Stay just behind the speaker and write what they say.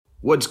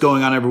What's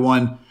going on,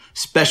 everyone?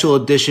 Special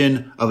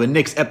edition of a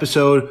Knicks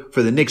episode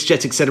for the Knicks,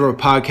 Jets, etc.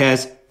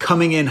 podcast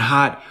coming in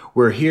hot.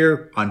 We're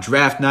here on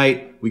draft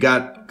night. We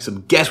got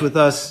some guests with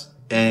us,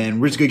 and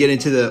we're just going to get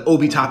into the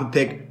Obi topic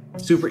pick.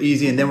 Super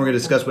easy, and then we're going to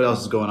discuss what else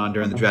is going on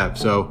during the draft.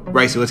 So,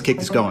 Ricey, let's kick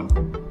this going.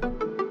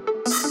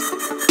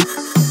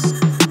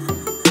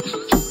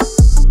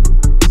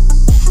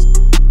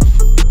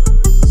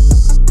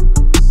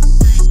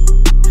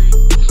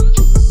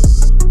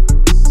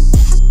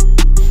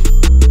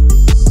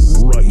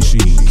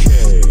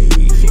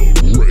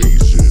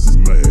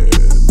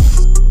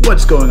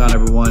 What's going on,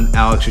 everyone?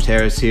 Alex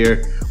Rateris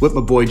here with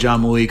my boy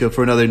John Malika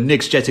for another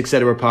Knicks, Jets,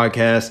 etc.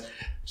 podcast.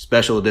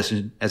 Special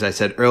edition, as I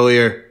said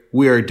earlier.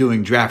 We are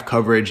doing draft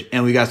coverage,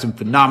 and we got some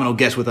phenomenal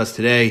guests with us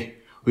today.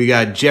 We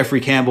got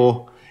Jeffrey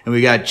Campbell, and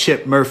we got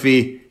Chip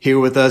Murphy here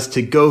with us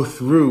to go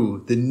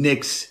through the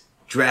Knicks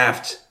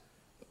draft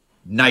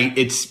night.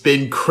 It's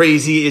been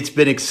crazy. It's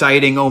been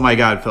exciting. Oh, my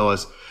God,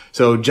 fellas.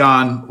 So,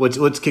 John,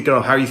 let's kick it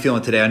off. How are you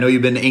feeling today? I know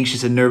you've been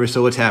anxious and nervous,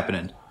 so what's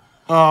happening?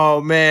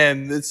 Oh,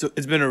 man, it's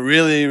been a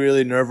really,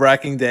 really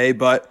nerve-wracking day,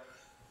 but,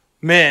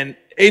 man,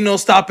 ain't no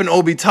stopping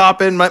Obi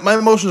Toppin. My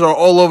emotions are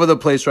all over the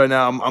place right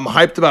now. I'm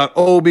hyped about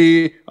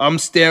Obi. I'm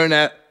staring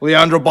at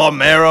Leandro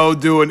Balmero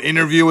do an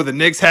interview with a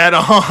Knicks hat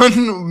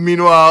on.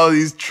 Meanwhile,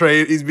 he's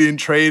being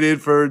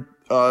traded for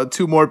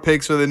 2 more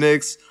picks for the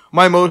Knicks.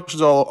 My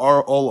emotions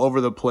are all over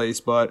the place,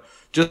 but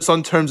just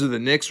on terms of the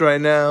Knicks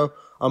right now,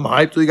 I'm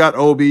hyped we got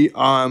Obi.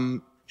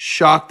 I'm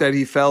shocked that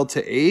he fell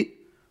to 8,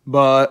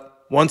 but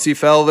once he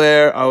fell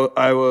there,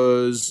 I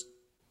was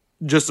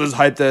just as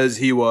hyped as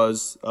he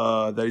was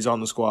that he's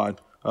on the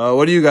squad.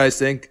 What do you guys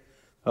think,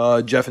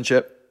 Jeff and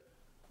Chip?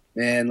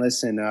 Man,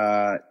 listen,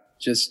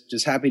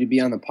 just happy to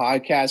be on the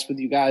podcast with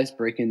you guys,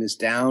 breaking this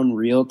down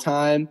real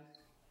time.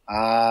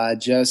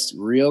 Just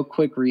real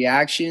quick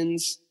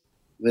reactions.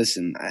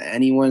 Listen,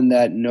 anyone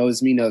that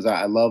knows me knows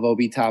I love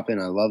Obi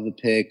Toppin. I love the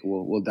pick.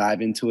 We'll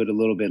dive into it a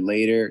little bit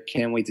later.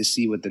 Can't wait to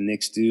see what the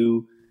Knicks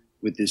do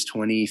with this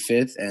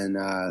 25th and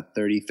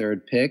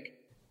 33rd pick.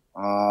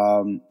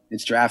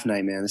 It's draft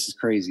night, man. This is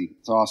crazy.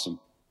 It's awesome.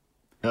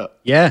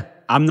 Yeah,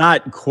 I'm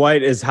not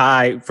quite as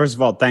high. First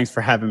of all, thanks for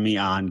having me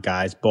on,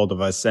 guys, both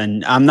of us.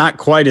 And I'm not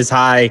quite as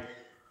high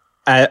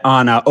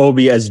on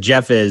Obi as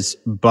Jeff is,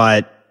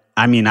 but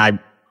I mean, I'm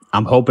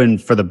hoping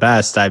for the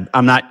best.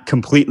 I'm not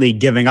completely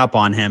giving up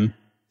on him,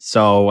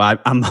 so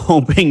I'm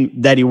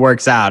hoping that he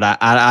works out.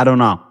 I don't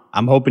know.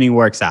 I'm hoping he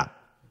works out.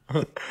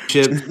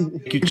 Chip,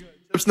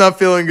 Chip's not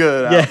feeling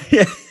good.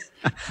 Yeah.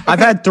 I've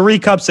had 3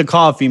 cups of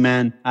coffee,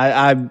 man.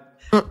 I'm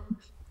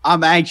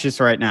anxious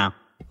right now.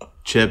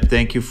 Chip,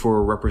 thank you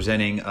for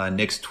representing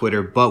Knicks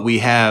Twitter. But we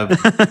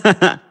have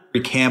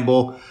Jeffrey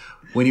Campbell.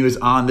 When he was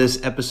on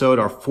this episode,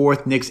 our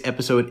 4th Knicks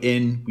episode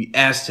in, we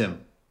asked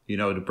him,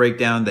 to break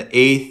down the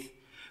 8th,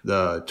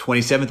 the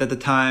 27th at the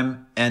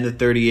time, and the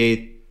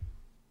 38th.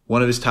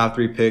 One of his top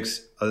 3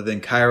 picks, other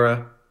than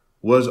Kyra,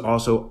 was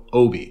also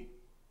Obi.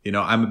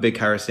 I'm a big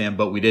Kyra fan,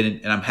 but we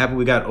didn't, and I'm happy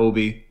we got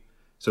Obi.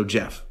 So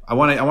Jeff, I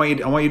want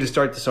you to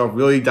start this off.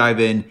 Really dive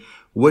in.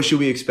 What should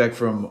we expect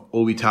from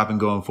Obi Toppin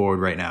going forward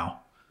right now?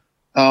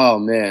 Oh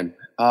man,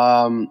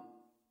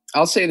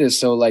 I'll say this.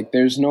 So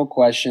there's no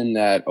question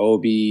that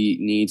Obi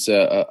needs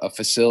a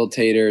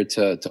facilitator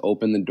to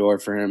open the door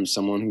for him.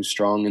 Someone who's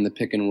strong in the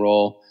pick and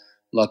roll.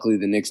 Luckily,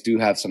 the Knicks do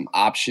have some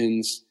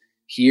options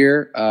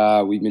here.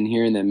 We've been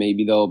hearing that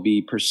maybe they'll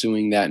be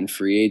pursuing that in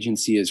free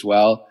agency as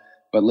well.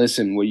 But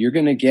listen, what you're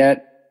going to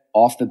get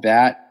off the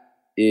bat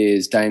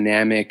is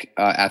dynamic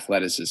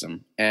athleticism.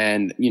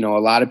 And, a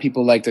lot of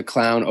people like to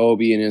clown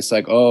Obi, and it's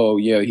like, oh,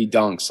 yeah, he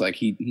dunks.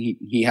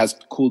 He has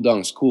cool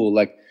dunks. Cool.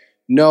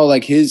 No,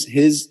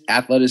 his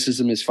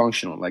athleticism is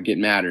functional. It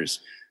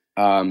matters.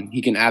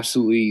 He can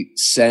absolutely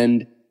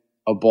send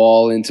a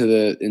ball into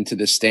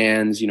the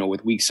stands,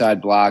 with weak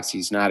side blocks.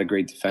 He's not a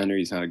great defender.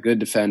 He's not a good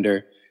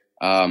defender.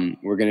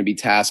 We're going to be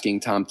tasking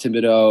Tom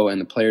Thibodeau and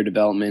the player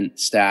development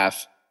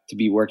staff to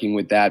be working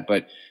with that.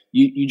 But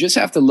you just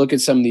have to look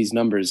at some of these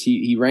numbers.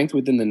 He ranked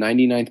within the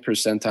 99th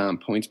percentile in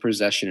points per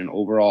possession and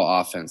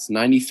overall offense,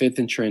 95th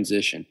in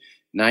transition,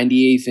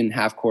 98th in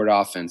half-court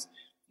offense.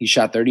 He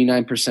shot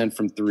 39%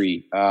 from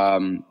 3.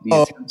 The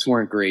attempts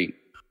weren't great.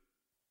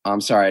 I'm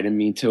sorry. I didn't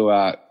mean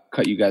to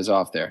cut you guys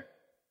off there.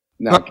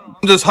 No,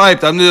 I'm just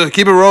hyped. I'm just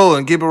keep it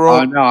rolling. Keep it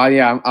rolling. No,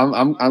 yeah.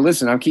 I'm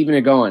listen. I'm keeping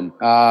it going.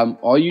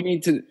 All you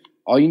need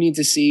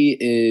to see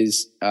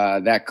is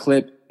that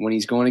clip when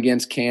he's going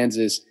against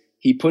Kansas.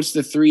 He puts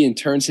the 3 and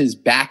turns his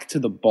back to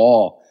the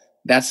ball.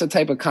 That's the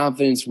type of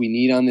confidence we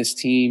need on this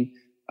team.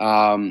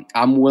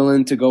 I'm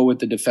willing to go with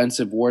the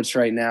defensive warts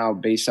right now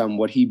based on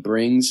what he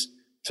brings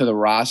to the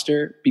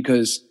roster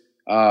because,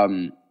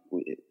 when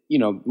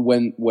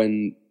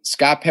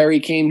Scott Perry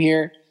came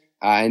here,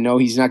 I know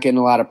he's not getting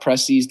a lot of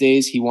press these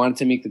days. He wanted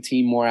to make the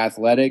team more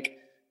athletic.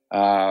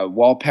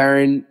 Walt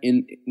Perrin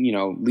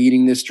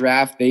leading this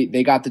draft,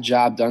 they got the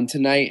job done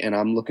tonight, and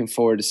I'm looking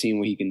forward to seeing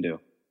what he can do.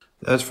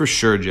 That's for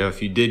sure, Jeff.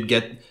 We did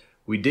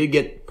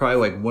get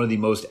probably one of the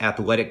most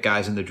athletic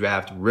guys in the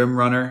draft, rim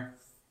runner.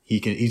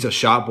 He's a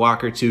shot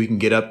blocker too. He can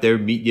get up there,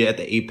 meet you at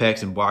the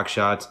apex and block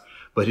shots.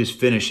 But his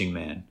finishing,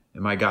 man,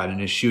 and my God, and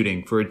his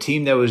shooting for a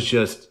team that was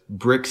just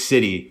brick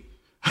city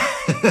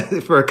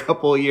for a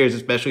couple of years,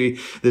 especially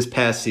this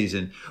past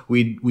season,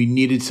 we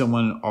needed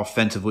someone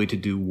offensively to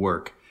do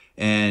work.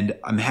 And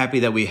I'm happy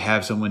that we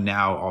have someone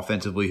now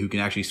offensively who can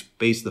actually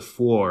space the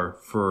floor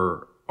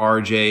for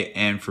RJ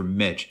and for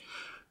Mitch.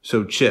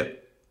 So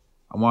Chip,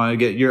 I want to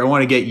get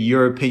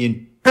your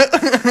opinion.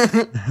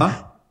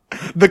 Huh?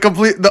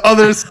 The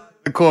other side of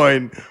the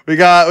coin. We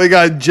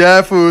got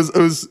Jeff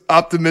who's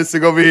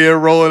optimistic over here,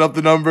 rolling up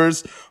the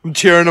numbers. I'm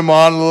cheering him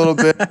on a little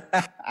bit.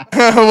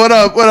 What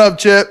up,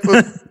 Chip?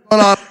 What's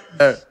going on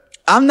there?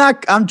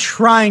 I'm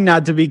trying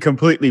not to be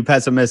completely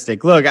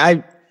pessimistic. Look,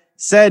 I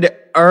said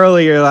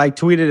earlier, I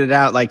tweeted it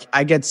out, like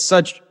I get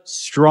such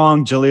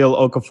strong Jahlil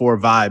Okafor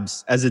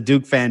vibes as a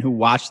Duke fan who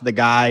watched the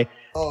guy.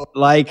 Oh.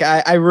 Like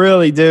I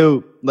really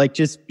do, like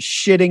just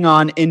shitting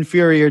on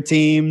inferior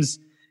teams.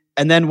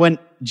 And then when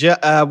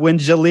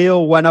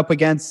Jahlil went up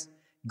against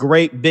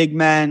great big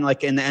men,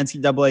 like in the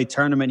NCAA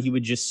tournament, he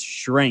would just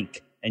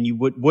shrink and you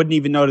wouldn't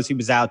even notice he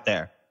was out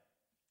there.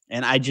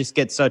 And I just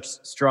get such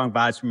strong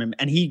vibes from him.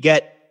 And he'd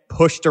get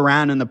pushed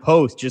around in the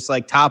post just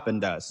like Toppin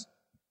does.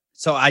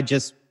 So I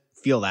just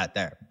feel that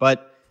there.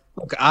 But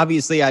look,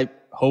 obviously I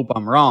hope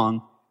I'm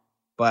wrong,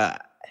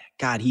 but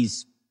God,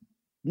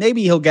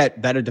 maybe he'll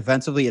get better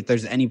defensively if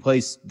there's any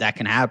place that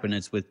can happen.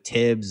 It's with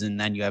Tibbs, and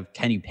then you have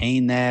Kenny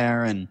Payne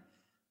there. And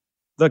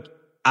look,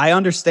 I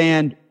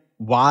understand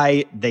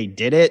why they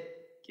did it.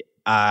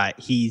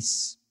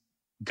 He's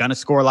gonna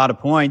score a lot of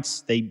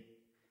points.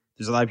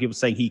 There's a lot of people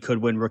saying he could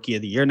win Rookie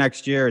of the Year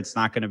next year. It's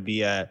not going to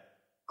be a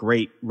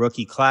great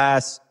rookie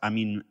class. I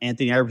mean,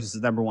 Anthony Edwards is the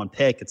number one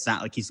pick. It's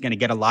not like he's going to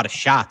get a lot of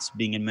shots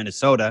being in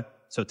Minnesota.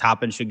 So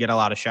Toppin should get a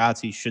lot of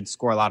shots. He should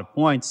score a lot of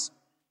points.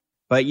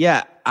 But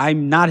yeah,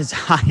 I'm not as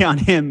high on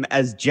him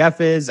as Jeff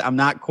is. I'm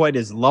not quite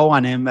as low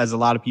on him as a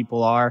lot of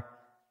people are.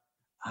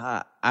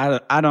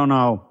 I don't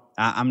know.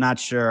 I'm not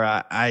sure.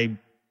 I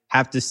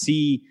have to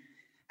see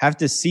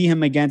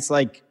him against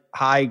like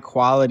high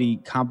quality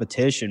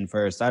competition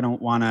first. I don't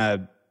want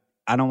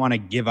to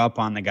give up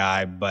on the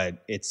guy,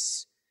 but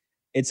it's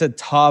a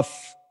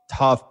tough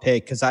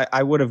pick because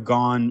I would have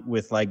gone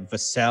with like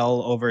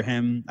Vassell over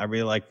him. I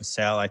really like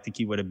Vassell. I think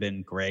he would have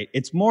been great.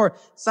 It's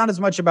not as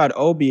much about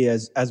Obi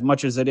as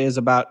much as it is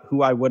about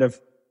who I would have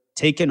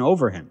taken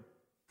over him.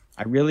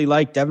 I really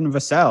like Devin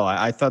Vassell.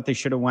 I thought they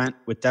should have went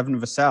with Devin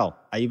Vassell.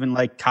 I even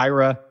like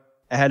Kyra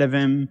ahead of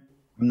him.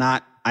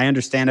 I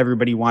understand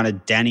everybody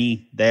wanted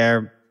Denny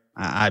there.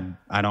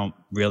 I don't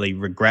really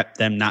regret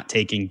them not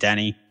taking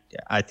Denny.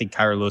 I think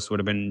Kyra Lewis would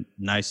have been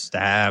nice to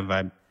have.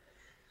 I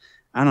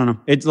don't know.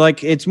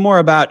 It's more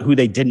about who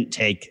they didn't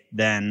take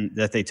than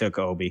that they took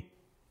Obi.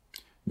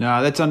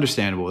 No, that's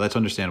understandable. That's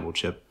understandable,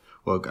 Chip.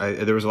 Look,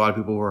 there was a lot of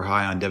people who were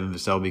high on Devin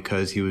Vassell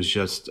because he was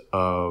just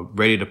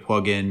ready to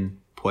plug in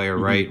player,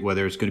 right?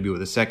 Whether it's going to be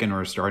with a second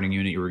or a starting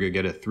unit, you were going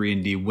to get a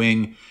 3-and-D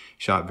wing.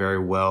 Shot very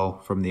well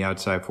from the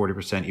outside,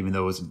 40%, even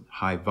though it was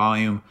high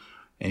volume.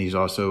 And he's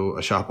also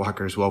a shot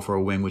blocker as well for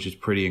a wing, which is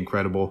pretty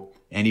incredible.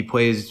 And he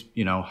plays,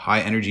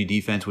 high energy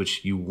defense,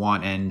 which you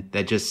want. And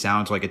that just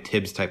sounds like a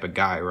Tibbs type of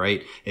guy,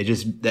 right? It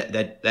just,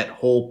 that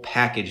whole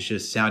package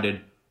just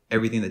sounded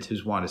everything that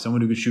Tibbs wanted.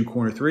 Someone who could shoot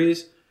corner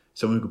threes,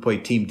 someone who could play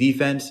team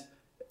defense.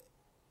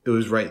 It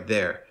was right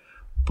there.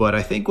 But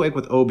I think like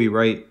with Obi,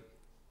 right,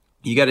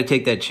 you got to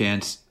take that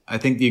chance. I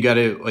think you got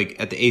to, like,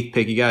 at the 8th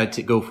pick, you got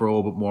to go for a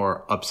little bit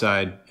more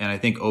upside. And I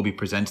think Obi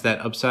presents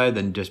that upside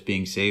than just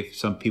being safe.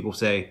 Some people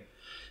say,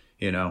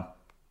 I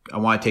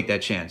want to take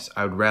that chance.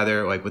 I would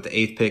rather, like, with the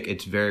 8th pick,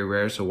 it's very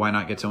rare. So why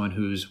not get someone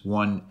who's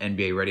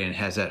NBA ready and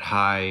has that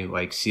high,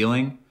 like,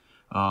 ceiling?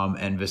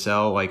 And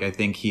Vassell, like, I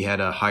think he had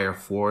a higher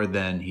floor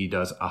than he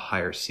does a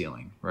higher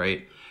ceiling,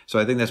 right? So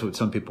I think that's what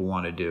some people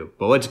want to do.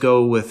 But let's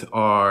go with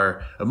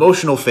our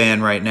emotional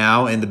fan right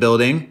now in the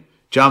building,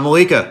 John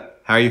Malika.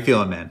 How are you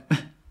feeling, man?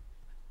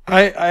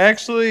 I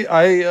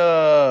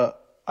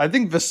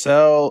think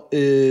Vassell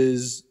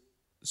is,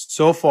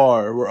 so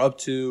far, we're up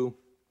to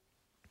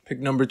pick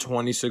number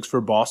 26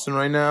 for Boston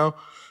right now.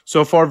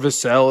 So far,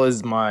 Vassell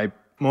is my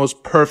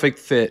most perfect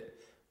fit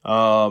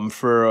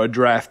for a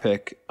draft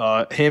pick.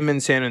 Him in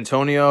San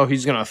Antonio,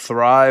 he's going to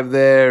thrive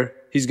there.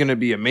 He's going to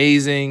be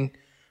amazing.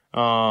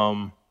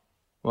 I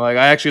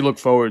actually look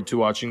forward to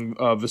watching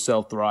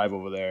Vassell thrive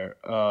over there.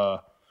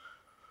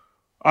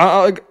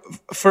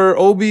 For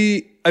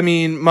Obi, I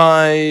mean,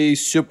 my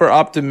super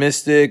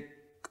optimistic,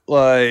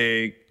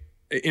 like,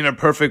 in a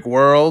perfect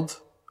world,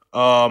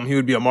 he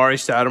would be Amari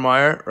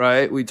Stoudemire,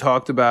 right? We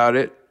talked about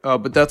it.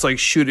 But that's like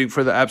shooting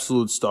for the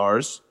absolute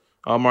stars.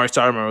 Amari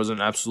Stoudemire was an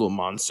absolute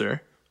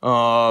monster.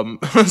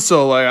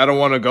 So like, I don't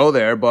want to go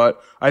there,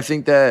 but I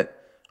think that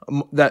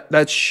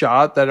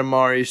shot that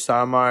Amari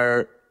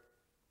Stoudemire,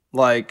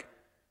 like,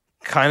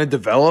 kind of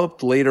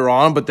developed later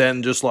on, but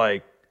then just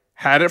like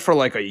had it for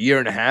like a year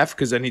and a half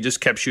because then he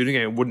just kept shooting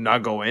and it would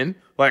not go in.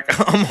 Like,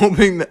 I'm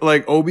hoping that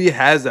like Obi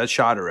has that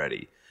shot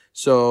already.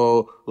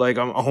 So like,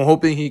 I'm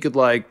hoping he could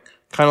like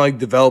kind of like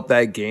develop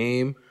that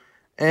game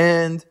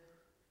And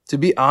to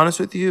be honest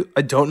with you,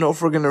 I don't know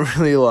if we're gonna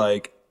really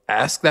like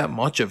ask that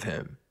much of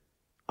him.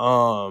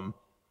 That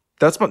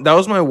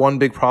was my one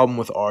big problem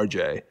with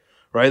RJ,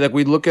 right? Like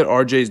we look at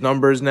RJ's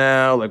numbers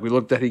now, like we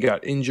looked at he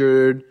got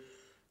injured.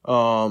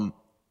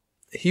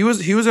 He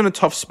was in a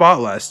tough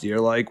spot last year.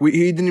 Like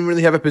he didn't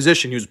really have a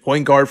position. He was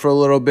point guard for a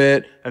little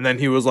bit, and then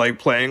he was like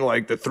playing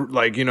like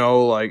like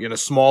in a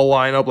small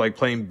lineup, like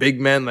playing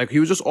big men. Like he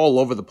was just all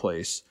over the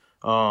place.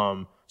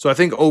 So I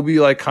think Obi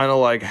like kind of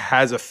like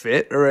has a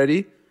fit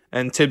already,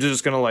 and Tibbs is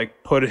just gonna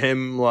like put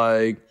him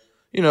like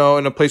in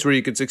a place where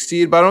he could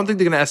succeed. But I don't think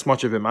they're gonna ask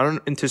much of him. I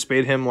don't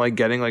anticipate him like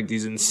getting like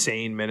these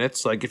insane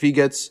minutes. Like if he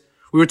gets,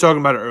 we were talking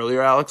about it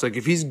earlier, Alex. Like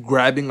if he's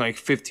grabbing like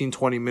 15,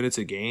 20 minutes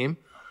a game,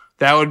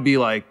 that would be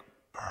like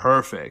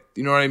perfect.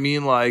 You know what I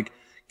mean? Like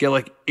get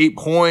like 8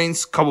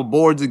 points, couple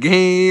boards a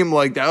game.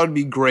 Like that would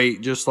be great.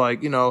 Just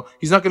like he's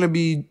not gonna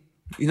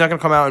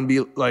come out and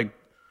be like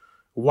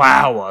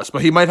wow us,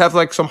 but he might have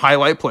like some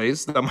highlight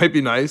plays that might be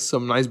nice,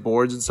 some nice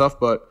boards and stuff.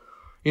 But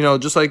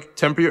just like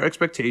temper your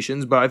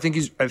expectations. But I think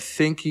he's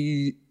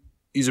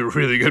a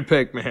really good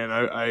pick, man.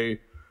 I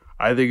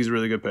think he's a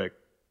really good pick.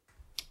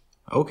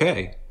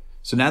 Okay,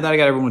 so now that I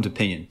got everyone's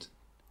opinions,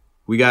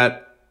 we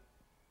got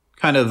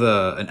kind of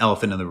an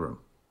elephant in the room.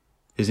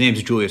 His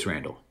name's Julius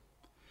Randle.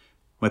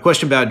 My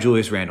question about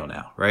Julius Randle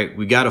now, right?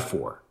 We got a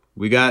 4.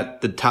 We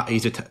got the top.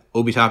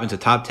 Obi Toppin's a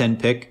top 10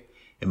 pick.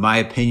 In my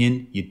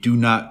opinion, you do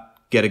not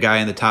get a guy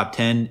in the top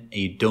 10 and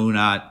you do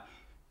not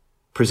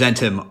present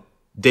him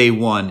day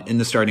one in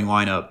the starting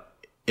lineup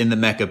in the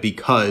Mecca,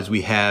 because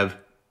we have,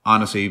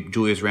 honestly,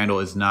 Julius Randle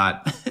is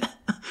not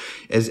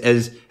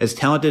as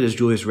talented as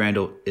Julius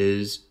Randle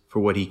is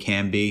for what he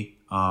can be.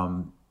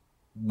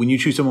 When you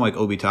choose someone like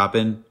Obi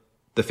Toppin,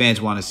 the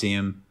fans want to see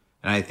him.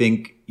 And I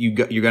think you're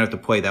going to have to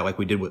play that like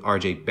we did with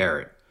RJ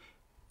Barrett.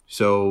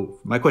 So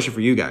my question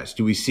for you guys,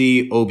 do we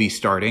see Obi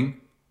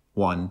starting?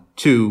 1,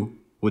 2,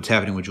 what's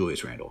happening with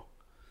Julius Randle?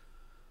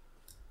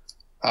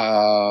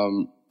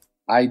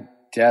 I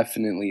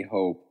definitely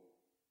hope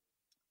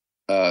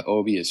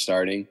Obi is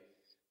starting,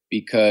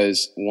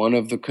 because one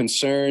of the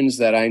concerns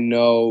that I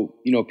know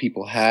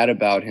people had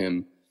about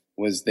him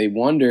was they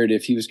wondered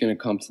if he was going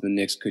to come to the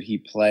Knicks, could he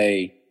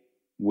play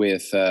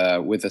with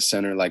a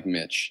center like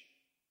Mitch?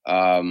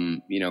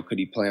 Could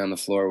he play on the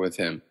floor with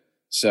him?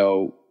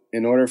 So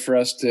in order for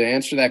us to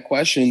answer that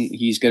question,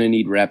 he's going to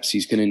need reps.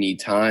 He's going to need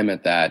time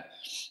at that.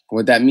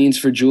 What that means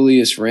for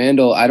Julius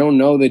Randle, I don't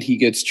know that he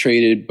gets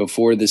traded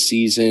before the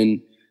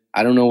season.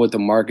 I don't know what the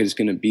market is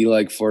going to be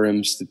like for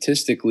him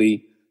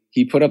statistically.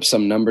 He put up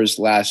some numbers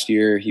last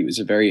year. He was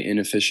a very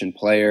inefficient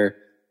player.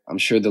 I'm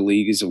sure the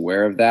league is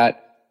aware of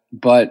that.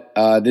 But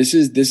this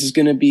is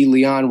going to be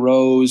Leon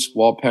Rose,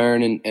 Walt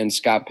Perrin, and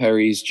Scott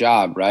Perry's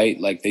job, right?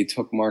 Like they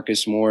took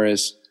Marcus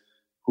Morris,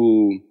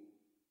 who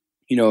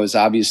is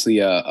obviously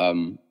a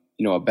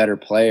better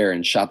player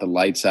and shot the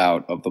lights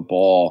out of the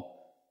ball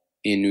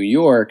in New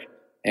York,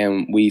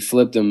 and we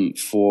flipped him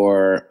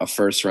for a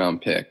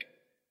first-round pick.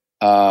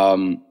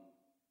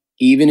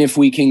 Even if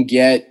we can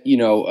get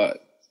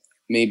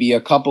maybe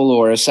a couple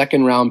or a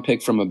second-round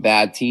pick from a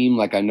bad team,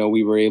 like I know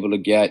we were able to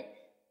get.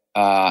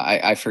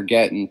 I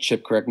forget, and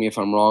Chip, correct me if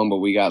I'm wrong, but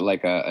we got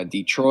like a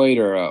Detroit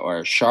or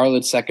a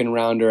Charlotte second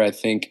rounder, I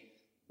think,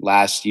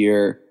 last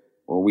year,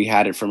 or we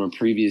had it from a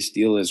previous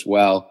deal as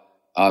well.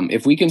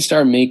 If we can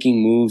start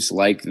making moves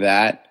like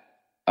that,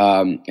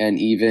 and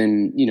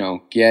even,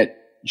 get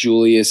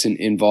Julius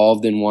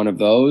involved in one of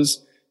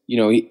those,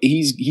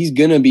 he's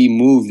going to be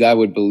moved, I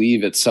would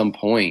believe, at some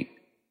point.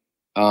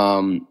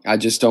 I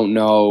just don't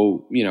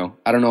know,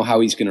 I don't know how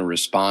he's going to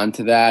respond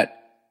to that,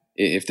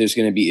 if there's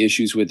going to be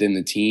issues within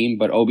the team,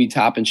 but Obi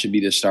Toppin should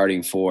be the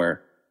starting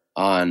 4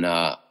 on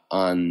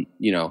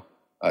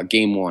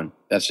game 1.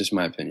 That's just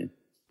my opinion.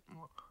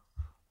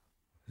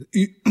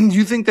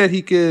 You think that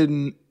he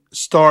can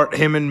start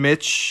him and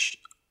Mitch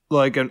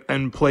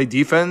and play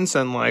defense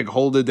and like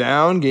hold it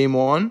down game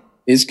 1?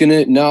 It's going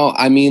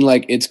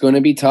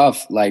to be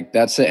tough. Like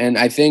that's it. And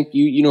I think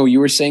you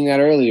were saying that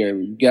earlier.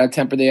 You got to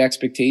temper the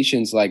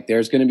expectations. Like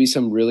there's going to be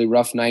some really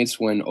rough nights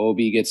when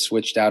Obi gets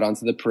switched out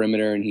onto the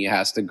perimeter and he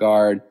has to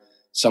guard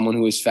someone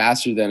who is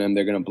faster than him.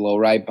 They're going to blow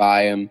right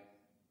by him.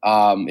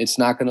 It's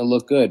not going to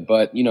look good.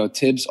 But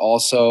Tibbs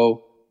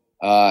also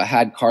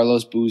had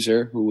Carlos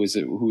Boozer, who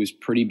was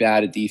pretty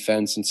bad at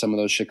defense in some of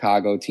those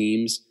Chicago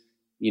teams.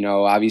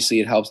 Obviously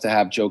it helps to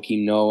have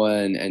Joakim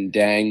Noah and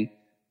Deng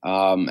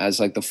as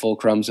like the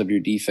fulcrums of your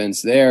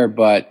defense there.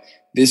 But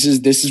this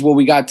is what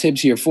we got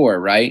Tibbs here for,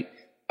 right?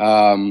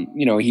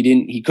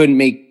 He couldn't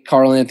make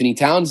Karl Anthony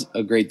Towns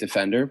a great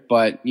defender,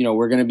 but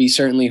we're going to be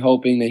certainly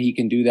hoping that he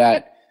can do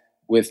that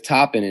with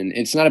Toppin. And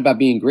it's not about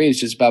being great. It's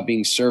just about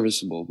being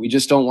serviceable. We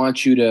just don't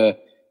want you to,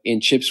 in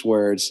Chip's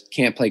words,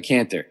 can't play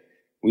Cantor.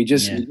 We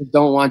just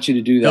don't want you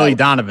to do that. Billy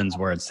Donovan's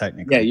words,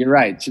 technically. Yeah, you're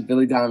right.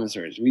 Billy Donovan's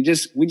words. We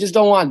just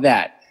don't want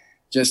that.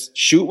 Just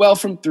shoot well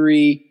from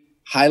 3,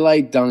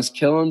 highlight dunks,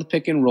 kill on the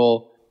pick and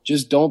roll.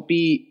 Just don't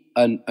be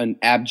an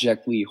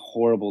abjectly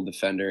horrible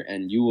defender,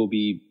 and you will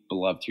be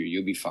beloved here.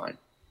 You'll be fine.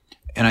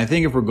 And I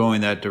think if we're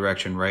going that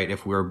direction, right,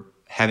 if we're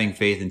having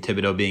faith in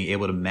Thibodeau being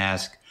able to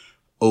mask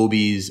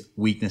Obi's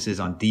weaknesses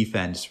on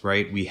defense,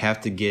 right, we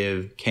have to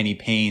give Kenny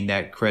Payne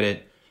that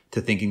credit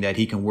to thinking that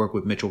he can work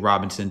with Mitchell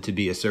Robinson to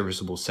be a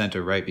serviceable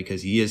center, right,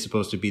 because he is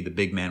supposed to be the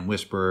big man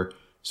whisperer.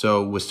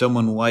 So with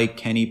someone like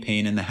Kenny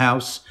Payne in the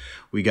house,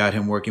 we got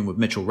him working with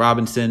Mitchell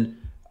Robinson.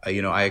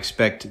 I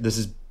expect this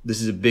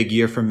is a big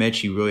year for Mitch.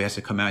 He really has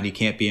to come out. He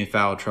can't be in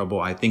foul trouble.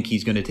 I think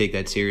he's going to take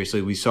that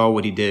seriously. We saw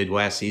what he did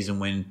last season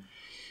when,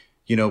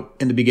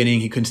 in the beginning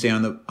he couldn't stay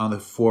on the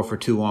floor for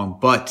too long.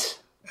 But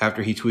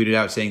after he tweeted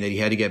out saying that he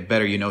had to get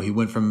better, he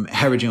went from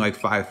averaging like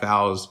 5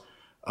 fouls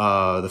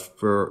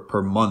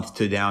per month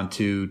to down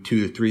to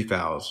 2 to 3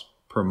 fouls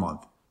per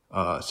month.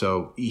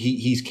 So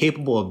he's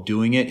capable of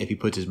doing it if he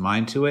puts his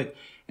mind to it.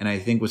 And I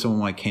think with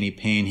someone like Kenny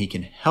Payne, he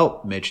can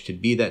help Mitch to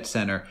be that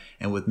center.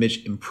 And with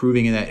Mitch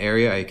improving in that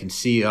area, I can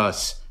see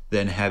us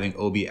then having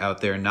Obi out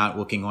there not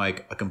looking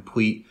like a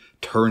complete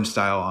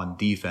turnstile on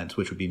defense,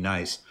 which would be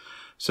nice.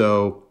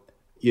 So,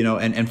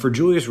 and for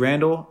Julius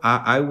Randle,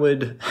 I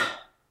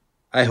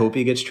hope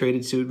he gets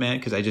traded soon, man,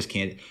 because I just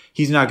can't.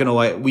 He's not going to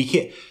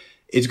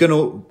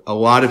a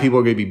lot of people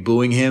are going to be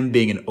booing him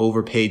being an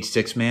overpaid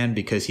 6-man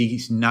because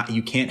he's not,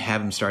 you can't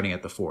have him starting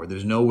at the 4.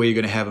 There's no way you're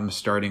going to have him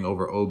starting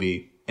over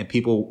Obi. And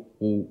people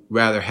will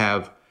rather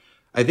have,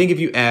 I think if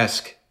you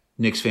ask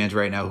Knicks fans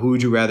right now, who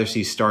would you rather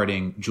see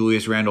starting,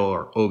 Julius Randle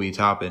or Obi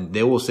Toppin?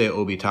 They will say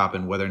Obi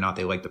Toppin whether or not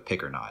they like the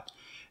pick or not.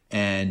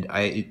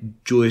 And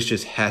Julius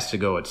just has to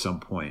go at some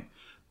point.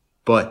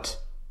 But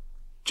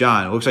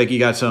John, it looks like you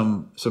got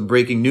some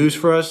breaking news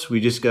for us.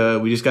 We just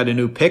got a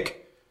new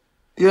pick.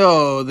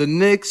 Yo, the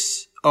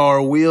Knicks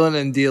are wheeling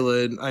and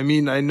dealing. I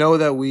mean, I know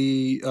that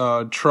we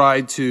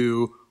tried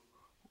to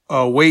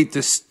wait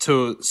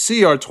to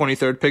see our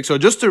 23rd pick. So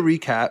just to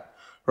recap,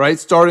 right,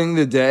 starting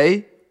the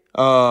day,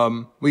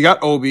 we got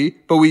Obi,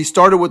 but we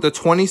started with the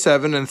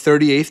 27th and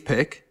 38th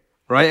pick,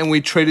 right? And we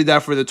traded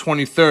that for the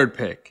 23rd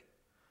pick,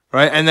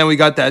 right? And then we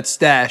got that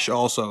stash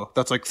also.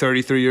 That's like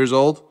 33 years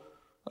old.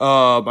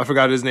 I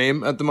forgot his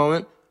name at the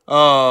moment.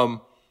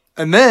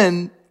 And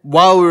then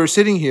while we were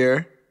sitting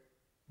here,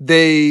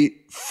 they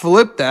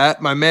flipped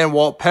that. My man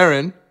Walt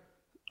Perrin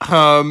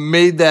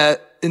made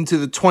that into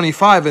the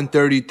 25 and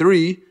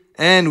 33.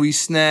 And we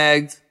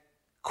snagged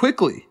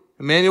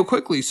Immanuel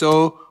Quickley.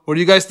 So what do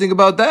you guys think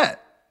about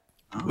that?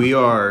 We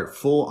are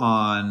full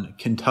on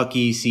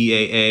Kentucky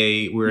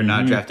CAA. We're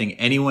not drafting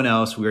anyone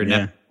else.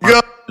 We're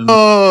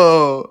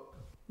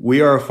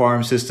We are a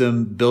farm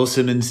system. Bill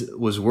Simmons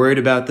was worried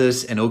about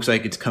this, and it looks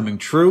like it's coming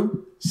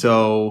true.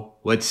 So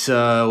let's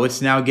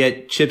now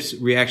get Chip's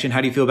reaction.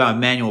 How do you feel about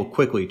Immanuel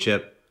Quickley,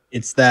 Chip?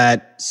 It's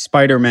that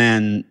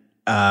Spider-Man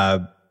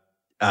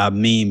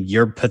meme,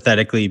 you're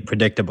pathetically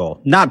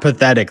predictable. Not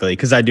pathetically,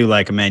 because I do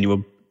like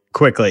Immanuel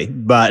Quickley,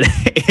 but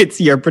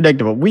you're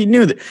predictable. We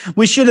knew that.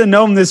 We should have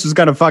known this was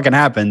going to fucking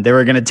happen. They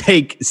were going to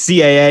take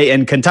CAA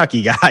and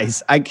Kentucky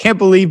guys. I can't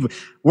believe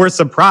we're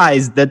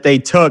surprised that they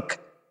took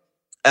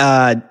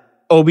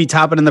Obi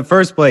Toppin in the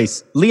first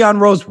place. Leon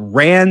Rose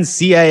ran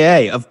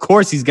CAA. Of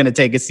course he's going to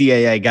take a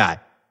CAA guy.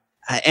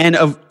 And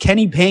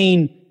Kenny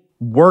Payne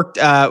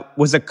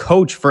was a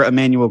coach for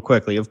Immanuel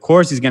Quickley. Of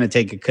course he's going to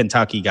take a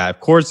Kentucky guy. Of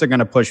course they're going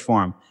to push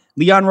for him.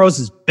 Leon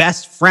Rose's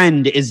best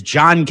friend is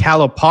John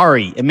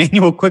Calipari,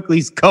 Immanuel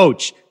Quickley's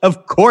coach.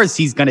 Of course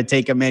he's going to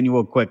take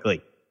Immanuel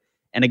Quickley.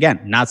 And again,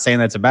 not saying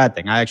that's a bad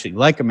thing. I actually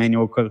like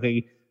Immanuel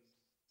Quickley.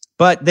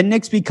 But the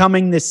Knicks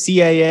becoming the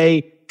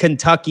CAA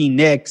Kentucky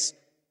Knicks,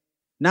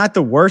 not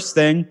the worst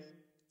thing,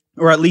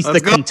 or at least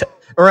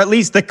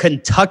the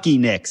Kentucky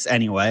Knicks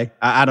anyway.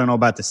 I don't know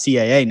about the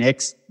CAA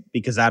Knicks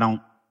because I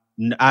don't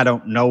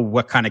know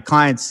what kind of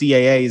clients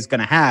CAA is going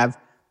to have,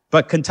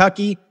 but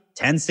Kentucky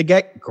tends to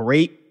get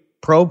great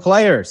pro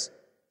players.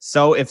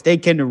 So if they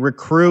can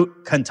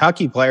recruit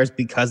Kentucky players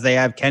because they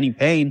have Kenny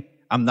Payne,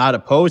 I'm not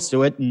opposed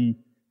to it. And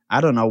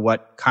I don't know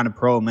what kind of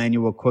pro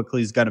Immanuel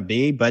Quickley is going to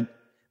be, but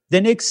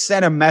the Knicks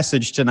sent a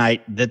message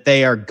tonight that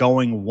they are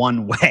going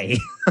one way.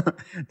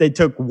 They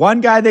took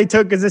one guy they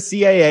took as a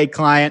CAA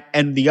client,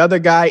 and the other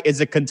guy is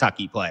a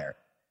Kentucky player.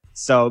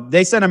 So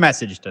they sent a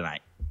message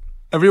tonight.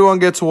 Everyone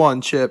gets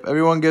one, Chip.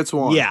 Everyone gets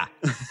one. Yeah.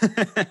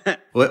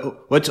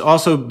 Let's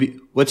also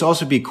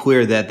be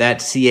clear that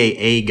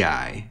CAA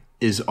guy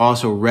is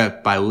also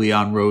repped by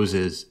Leon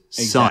Rose's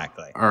son.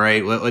 Exactly. All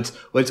right.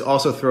 Let's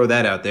also throw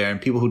that out there. And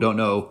people who don't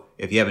know,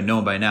 if you haven't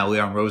known by now,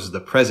 Leon Rose is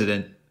the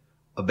president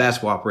of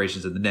basketball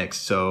operations of the Knicks.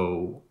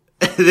 So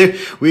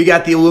we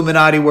got the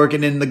Illuminati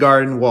working in the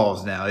garden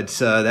walls now. It's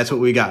that's what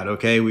we got.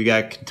 Okay. We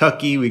got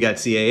Kentucky. We got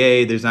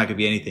CAA. There's not going to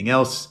be anything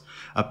else,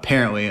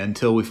 apparently,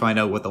 until we find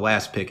out what the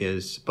last pick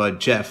is. But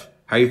Jeff,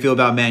 how do you feel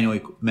about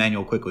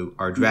Immanuel Quickley,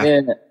 our draft?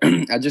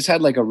 Yeah, I just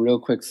had like a real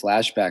quick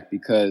flashback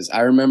because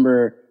I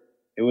remember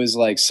it was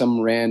like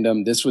some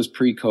random, this was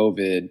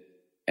pre-COVID,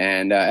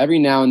 and every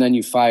now and then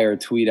you fire a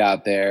tweet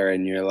out there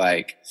and you're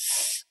like,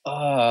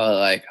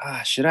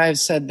 should I have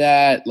said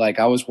that? Like,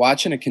 I was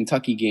watching a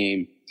Kentucky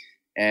game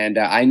and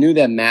I knew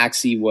that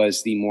Maxey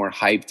was the more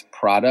hyped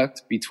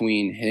product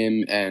between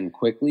him and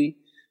Quickley.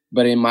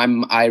 But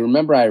I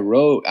remember I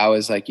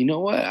was like, you know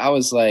what? I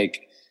was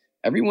like,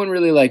 everyone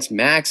really likes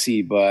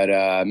Maxey, but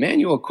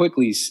Emmanuel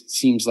Quickly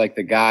seems like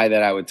the guy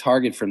that I would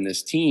target from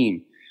this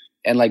team.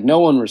 And like no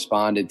one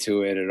responded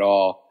to it at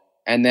all.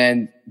 And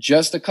then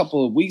just a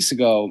couple of weeks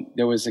ago,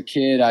 there was a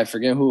kid, I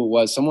forget who it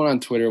was, someone on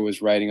Twitter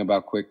was writing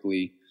about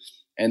Quickly.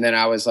 And then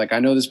I was like, I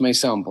know this may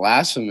sound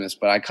blasphemous,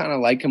 but I kind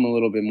of like him a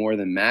little bit more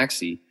than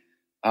Maxey.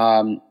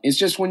 It's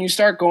just when you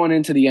start going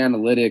into the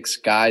analytics,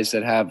 guys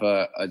that have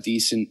a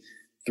decent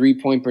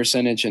 3-point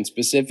percentage and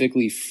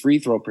specifically free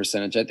throw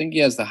percentage, I think he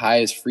has the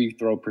highest free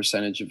throw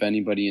percentage of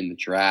anybody in the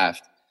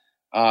draft.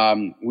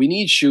 We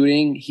need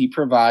shooting. He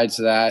provides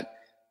that.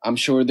 I'm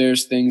sure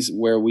there's things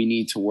where we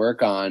need to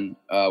work on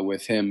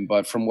with him.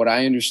 But from what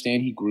I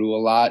understand, he grew a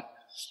lot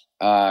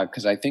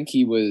because I don't think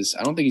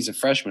he's a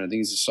freshman. I think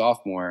he's a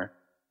sophomore.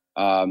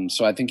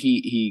 So I think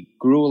he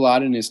grew a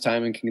lot in his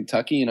time in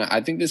Kentucky, and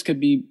I think this could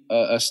be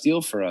a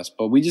steal for us.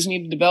 But we just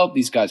need to develop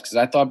these guys because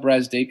I thought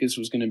Brazdeikis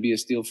was going to be a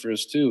steal for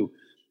us too.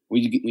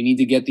 We need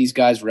to get these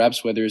guys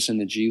reps, whether it's in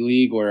the G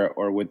League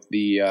or with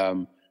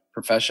the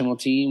professional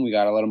team. We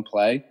got to let them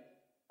play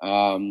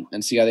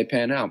and see how they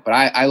pan out. But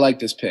I like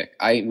this pick.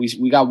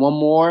 We got one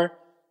more,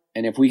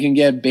 and if we can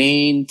get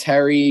Bane,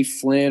 Terry,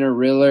 Flynn, or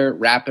Riller,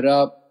 wrap it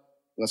up,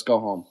 let's go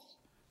home.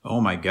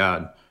 Oh my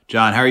God.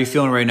 John, how are you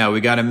feeling right now?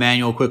 We got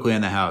Emmanuel Quickly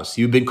in the house.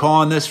 You've been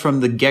calling this from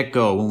the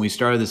get-go when we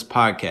started this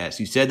podcast.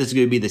 You said this is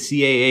going to be the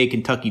CAA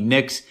Kentucky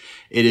Knicks.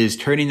 It is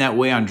turning that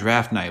way on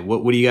draft night.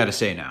 What do you got to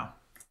say now?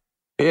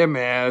 Yeah,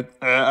 man.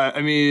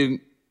 I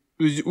mean,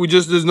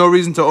 there's no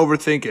reason to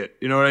overthink it.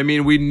 You know what I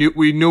mean? We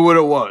knew what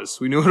it was.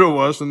 We knew what it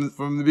was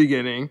from the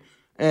beginning.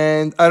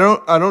 And I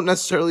don't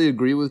necessarily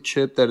agree with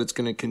Chip that it's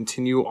going to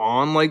continue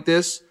on like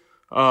this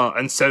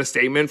and set a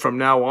statement from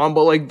now on.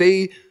 But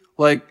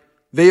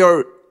they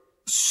are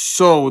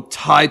so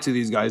tied to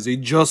these guys. They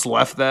just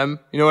left them.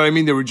 You know what I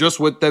mean? They were just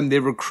with them. They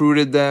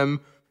recruited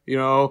them. You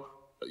know,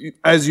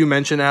 as you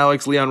mentioned,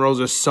 Alex, Leon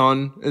Rosa's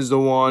son is the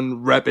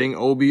one repping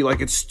Obi.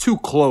 Like, it's too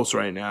close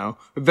right now.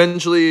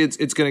 Eventually,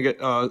 it's going to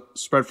get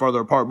spread farther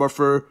apart. But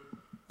for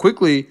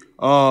quickly,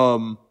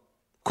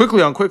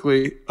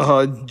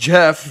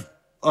 Jeff,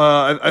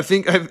 I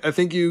think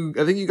you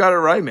got it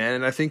right, man.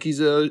 And I think he's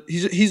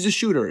a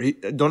shooter.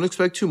 Don't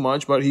expect too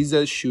much, but he's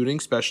a shooting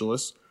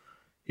specialist.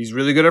 He's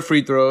really good at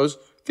free throws.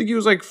 I think he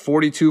was like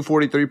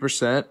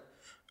 43%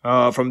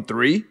 from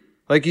three.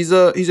 Like he's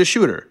a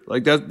shooter.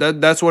 Like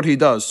that's what he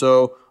does.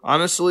 So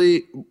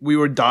honestly, we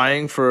were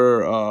dying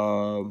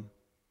for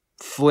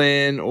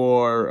Flynn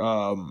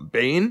or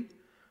Bane,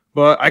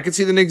 but I could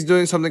see the Knicks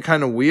doing something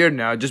kind of weird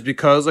now, just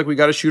because like we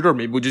got a shooter.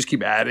 Maybe we'll just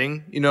keep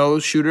adding,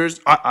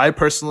 shooters. I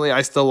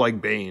personally still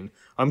like Bane.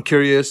 I'm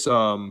curious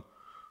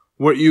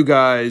what you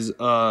guys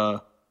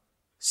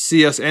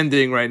see us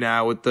ending right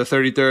now with the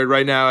 33rd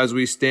right now as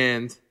we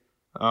stand.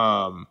 What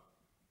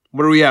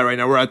are we at right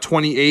now? We're at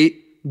 28.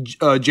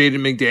 Jaden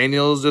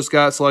McDaniels just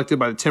got selected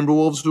by the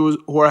Timberwolves,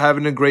 who are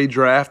having a great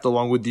draft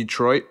along with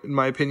Detroit, in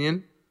my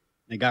opinion.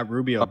 They got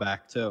Rubio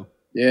back too.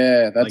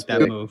 Yeah, that's like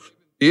that move.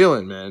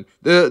 Dealing, man.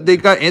 They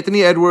got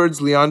Anthony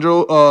Edwards,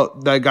 Leandro,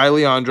 that guy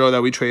Leandro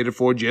that we traded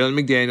for, Jalen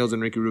McDaniels,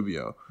 and Ricky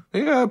Rubio.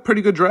 They got a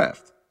pretty good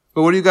draft.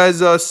 But what do you guys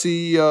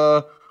see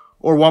or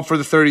want for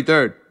the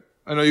 33rd?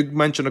 I know you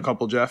mentioned a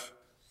couple, Jeff.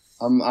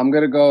 I'm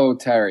gonna go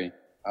Terry.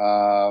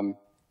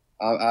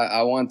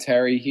 I want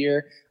Terry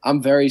here.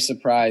 I'm very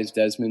surprised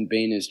Desmond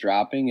Bane is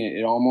dropping.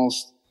 It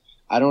almost,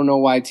 I don't know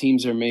why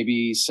teams are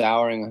maybe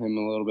souring on him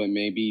a little bit.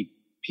 Maybe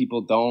people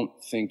don't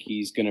think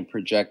he's going to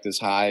project as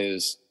high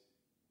as,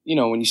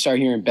 when you start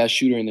hearing best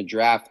shooter in the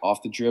draft,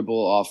 off the dribble,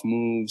 off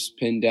moves,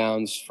 pin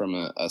downs from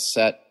a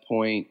set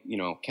point,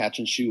 catch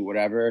and shoot,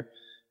 whatever. It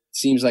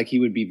seems like he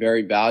would be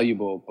very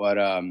valuable. But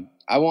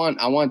I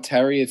want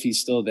Terry if he's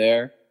still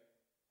there.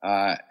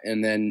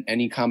 And then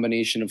any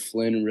combination of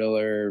Flynn,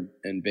 Riller,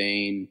 and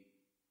Bane,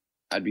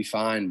 I'd be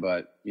fine.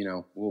 But,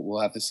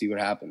 we'll have to see what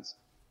happens.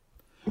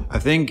 I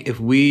think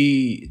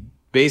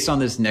based on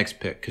this next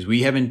pick, because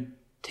we haven't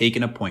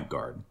taken a point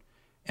guard,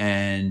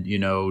 and,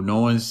 no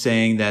one's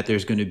saying that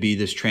there's going to be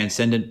this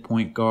transcendent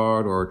point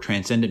guard or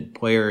transcendent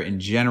player in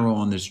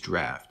general in this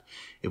draft.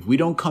 If we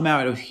don't come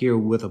out of here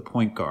with a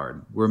point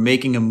guard, we're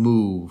making a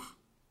move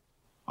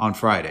on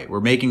Friday.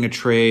 We're making a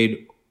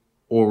trade,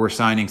 or we're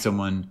signing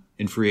someone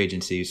in free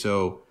agency.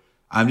 So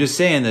I'm just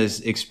saying this,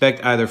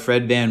 expect either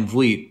Fred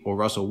VanVleet or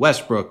Russell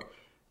Westbrook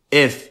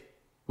if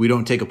we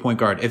don't take a point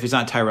guard, if it's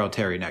not Tyrell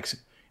Terry next.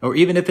 Or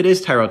even if it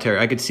is Tyrell Terry,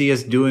 I could see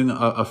us doing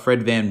a Fred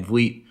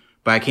VanVleet,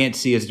 but I can't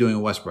see us doing a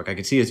Westbrook. I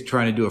could see us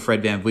trying to do a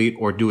Fred VanVleet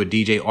or do a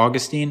DJ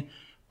Augustine,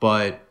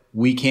 but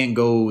we can't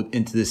go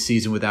into this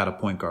season without a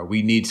point guard.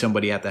 We need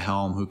somebody at the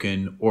helm who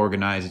can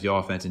organize the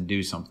offense and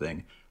do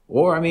something.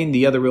 Or,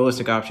 the other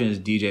realistic option is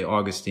DJ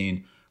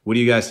Augustine. What do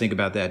you guys think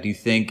about that? Do you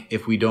think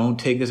if we don't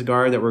take this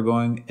guard that we're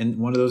going in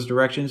one of those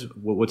directions?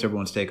 What's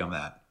everyone's take on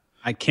that?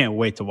 I can't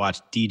wait to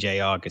watch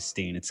DJ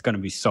Augustine. It's going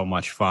to be so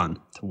much fun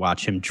to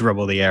watch him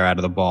dribble the air out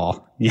of the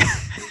ball. Yeah.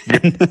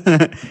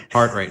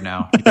 Heart right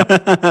now.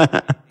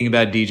 Thinking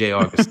about DJ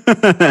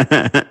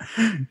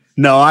Augustine.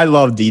 No, I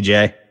love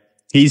DJ.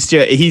 He's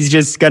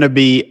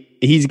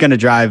going to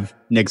drive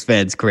Knicks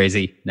fans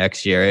crazy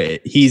next year.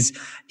 He's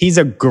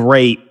a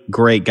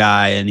great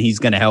guy, and he's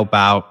going to help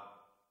out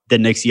the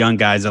Knicks young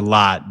guys a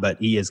lot, but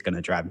he is going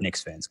to drive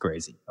Knicks fans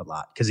crazy a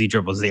lot because he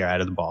dribbles the air out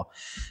of the ball.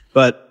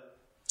 But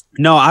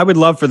no, I would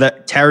love for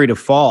Terry to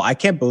fall. I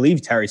can't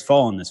believe Terry's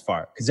fallen this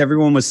far because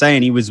everyone was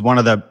saying he was one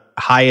of the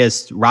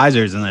highest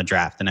risers in the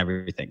draft and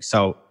everything.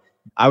 So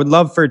I would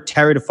love for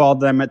Terry to fall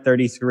to them at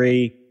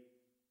 33.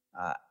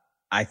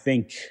 I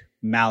think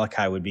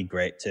Malachi would be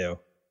great too.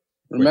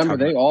 Remember,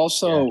 they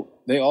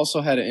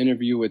also had an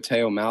interview with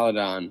Theo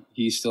Maledon.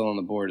 He's still on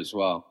the board as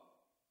well.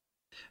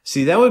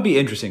 See, that would be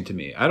interesting to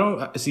me. I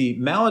don't see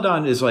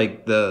Maledon is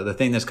like the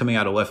thing that's coming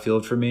out of left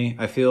field for me.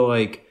 I feel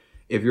like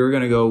if you're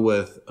going to go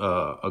with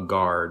a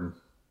guard,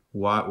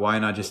 why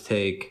not just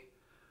take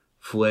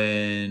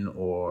Flynn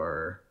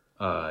or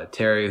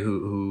Terry,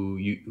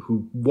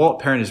 who Walt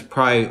Perrin has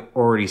probably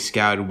already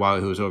scouted while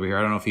he was over here.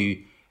 I don't know if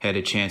he had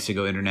a chance to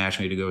go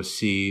internationally to go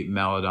see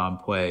Maledon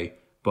play,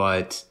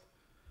 but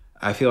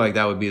I feel like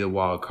that would be the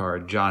wild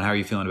card. John, how are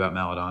you feeling about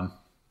Maledon?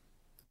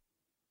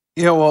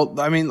 Yeah, well,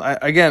 I mean,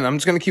 again, I'm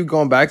just going to keep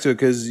going back to it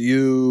because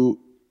you,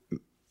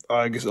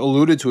 I guess,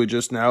 alluded to it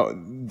just now.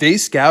 They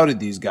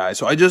scouted these guys.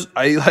 So I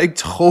like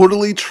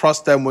totally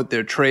trust them with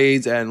their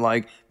trades, and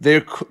like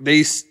they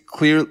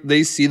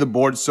see the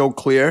board so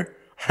clear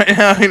right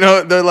now. You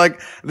know, they're like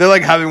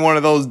having one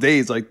of those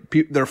days. Like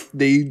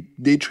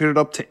they traded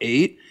up to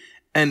 8,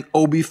 and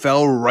Obi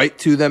fell right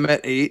to them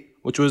at 8,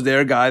 which was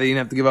their guy. They didn't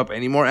have to give up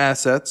any more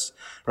assets,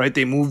 right?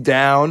 They moved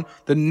down.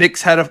 The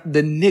Knicks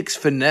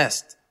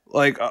finessed.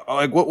 Like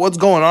what's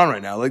going on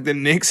right now? Like the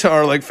Knicks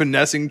are like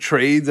finessing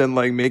trades and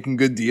like making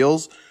good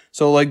deals.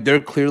 So like they're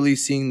clearly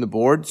seeing the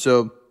board.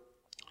 So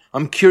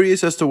I'm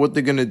curious as to what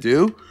they're gonna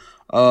do.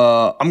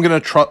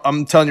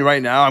 I'm telling you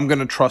right now, I'm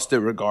gonna trust it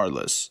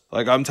regardless.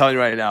 Like I'm telling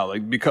you right now,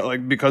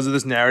 because of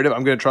this narrative,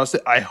 I'm gonna trust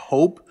it. I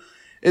hope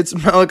it's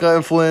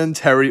Malachi Flynn,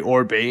 Terry,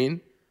 or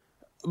Bane.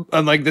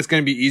 And like that's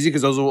gonna be easy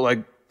because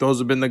those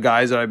have been the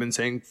guys that I've been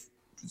saying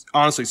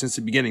honestly since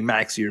the beginning,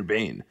 Maxey or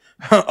Bane,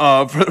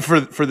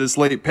 for this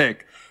late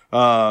pick.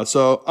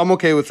 So I'm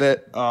okay with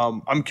it.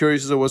 I'm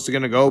curious as to what's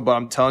going to go, but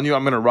I'm telling you,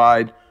 I'm going to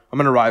ride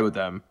with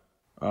them,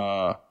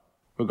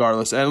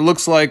 regardless. And it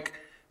looks like,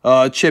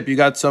 Chip, you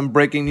got some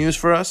breaking news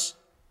for us?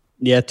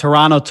 Yeah.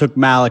 Toronto took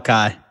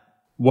Malachi.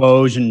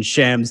 Woj and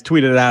Shams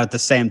tweeted it out at the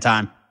same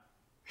time.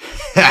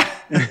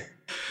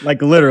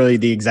 Like literally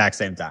the exact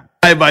same time.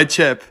 Bye,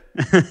 Chip.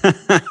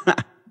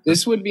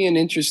 This would be an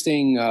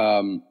interesting,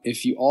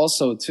 this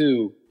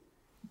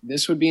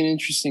would be an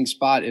interesting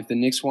spot if the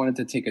Knicks wanted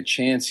to take a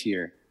chance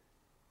here,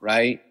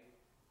 right?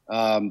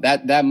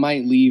 That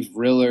might leave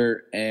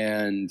Riller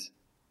and,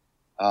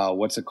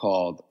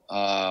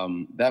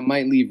 that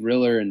might leave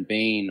Riller and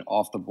Bane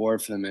off the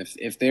board for them.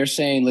 If they're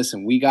saying,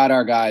 listen, we got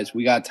our guys,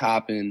 we got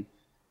Toppin,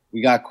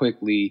 we got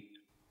Quickly,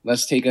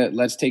 let's take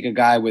a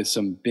guy with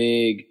some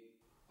big,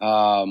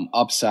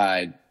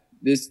 upside.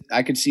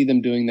 I could see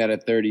them doing that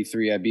at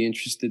 33. I'd be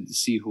interested to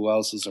see who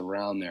else is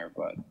around there,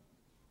 but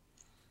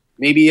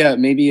maybe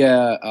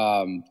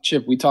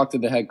Chip. We talked to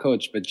the head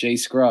coach, but Jay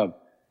Scrubb,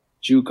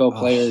 JUCO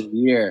Player of the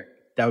Year.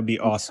 That would be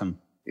awesome.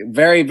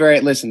 Very, very.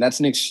 Listen, that's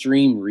an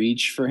extreme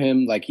reach for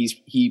him. Like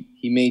he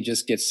may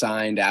just get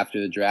signed after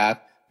the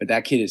draft, but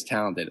that kid is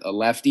talented, a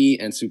lefty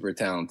and super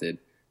talented.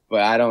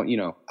 But I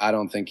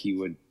don't think he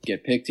would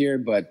get picked here.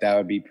 But that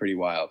would be pretty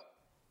wild.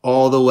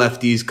 All the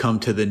lefties come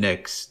to the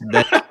Knicks.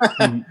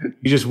 You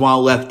just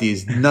want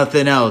lefties,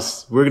 nothing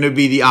else. We're going to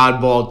be the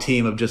oddball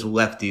team of just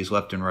lefties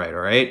left and right, all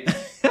right?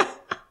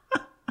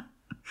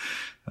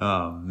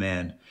 Oh,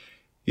 man.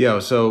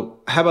 Yo, so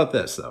how about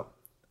this, though?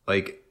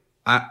 Like,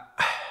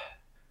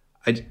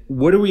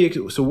 what are we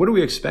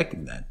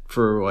expecting then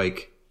for,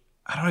 like,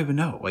 I don't even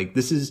know. Like,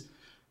 this is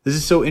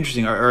so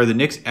interesting. Are the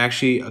Knicks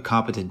actually a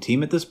competent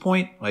team at this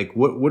point? Like,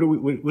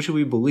 what should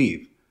we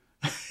believe?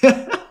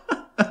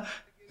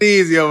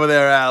 Easy over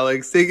there,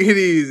 Alex. Take it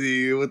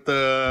easy with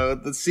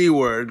the C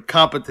word,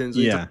 competence.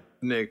 Yeah,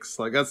 Knicks.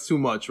 Like that's too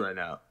much right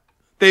now.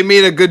 They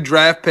made a good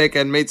draft pick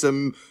and made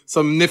some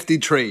nifty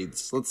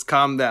trades. Let's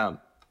calm down.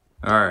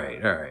 All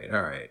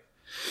right.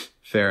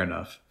 Fair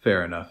enough.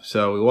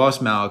 So we lost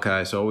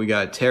Malachi. So we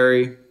got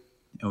Terry,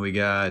 and we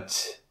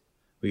got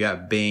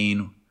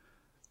Bane.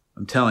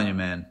 I'm telling you,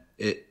 man.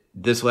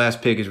 This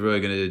last pick is really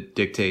going to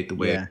dictate the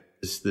way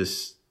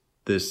this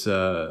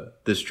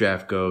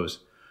draft goes.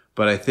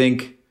 But I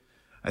think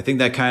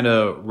that kind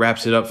of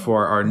wraps it up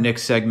for our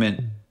Knicks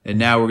segment. And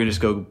now we're going to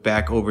just go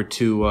back over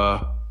to, we're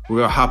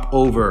going to hop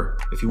over.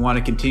 If you want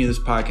to continue this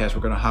podcast,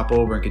 we're going to hop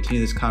over and continue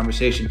this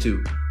conversation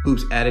to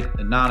Hoops Addict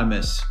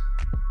Anonymous,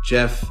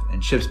 Jeff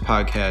and Chip's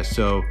podcast.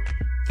 So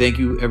Thank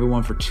you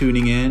everyone for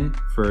tuning in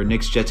for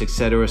Knicks, Jets,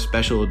 etc.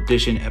 special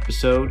edition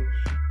episode.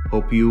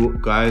 Hope you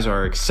guys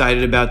are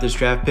excited about this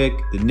draft pick.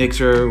 The Knicks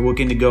are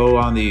looking to go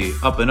on the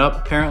up and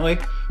up apparently.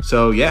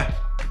 So yeah,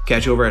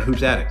 catch you over at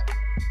Hoops Addict.